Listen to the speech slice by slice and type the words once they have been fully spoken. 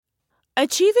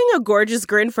Achieving a gorgeous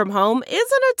grin from home isn't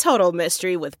a total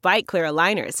mystery with Byte Clear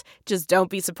aligners. Just don't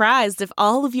be surprised if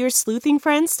all of your sleuthing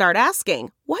friends start asking,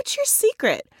 "What's your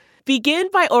secret?" Begin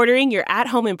by ordering your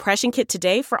at-home impression kit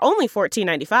today for only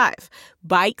 $14.95.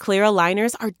 Byte Clear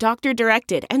aligners are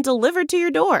doctor-directed and delivered to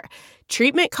your door.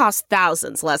 Treatment costs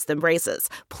thousands less than braces.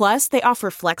 Plus, they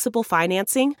offer flexible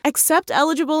financing, accept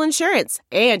eligible insurance,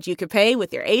 and you can pay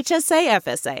with your HSA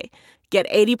FSA. Get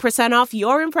 80% off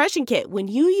your impression kit when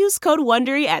you use code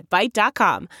WONDERY at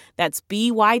Byte.com. That's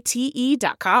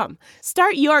BYTE.com.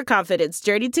 Start your confidence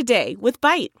journey today with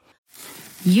Byte.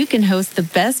 You can host the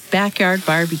best backyard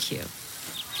barbecue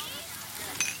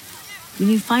when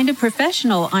you find a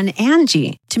professional on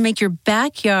Angie to make your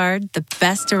backyard the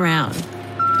best around.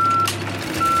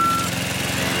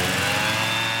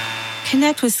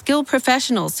 Connect with skilled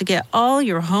professionals to get all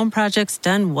your home projects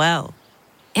done well.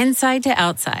 Inside to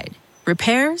outside,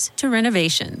 repairs to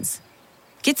renovations.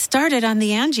 Get started on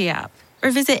the Angie app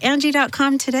or visit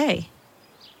Angie.com today.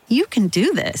 You can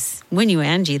do this when you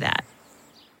Angie that.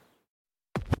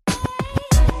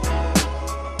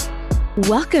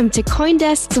 Welcome to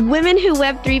CoinDesk's Women Who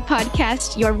Web3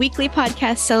 podcast, your weekly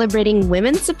podcast celebrating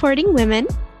women supporting women,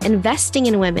 investing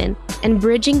in women, and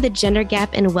bridging the gender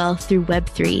gap in wealth through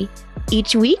Web3.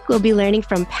 Each week, we'll be learning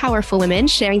from powerful women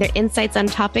sharing their insights on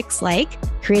topics like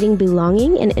creating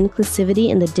belonging and inclusivity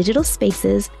in the digital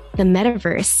spaces, the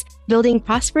metaverse, building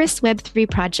prosperous Web3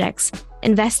 projects,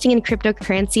 investing in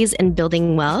cryptocurrencies, and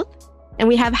building wealth. And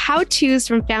we have how-tos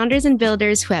from founders and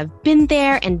builders who have been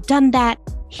there and done that,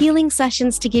 healing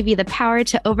sessions to give you the power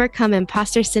to overcome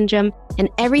imposter syndrome, and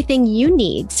everything you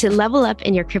need to level up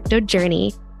in your crypto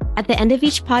journey. At the end of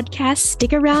each podcast,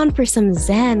 stick around for some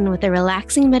Zen with a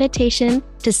relaxing meditation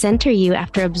to center you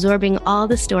after absorbing all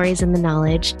the stories and the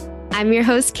knowledge. I'm your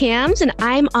host, Cams, and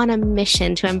I'm on a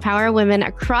mission to empower women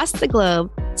across the globe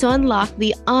to unlock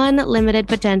the unlimited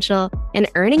potential and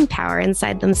earning power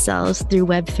inside themselves through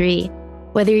Web3.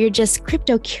 Whether you're just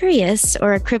crypto curious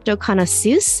or a crypto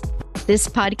connoisseur, this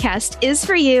podcast is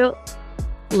for you.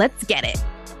 Let's get it.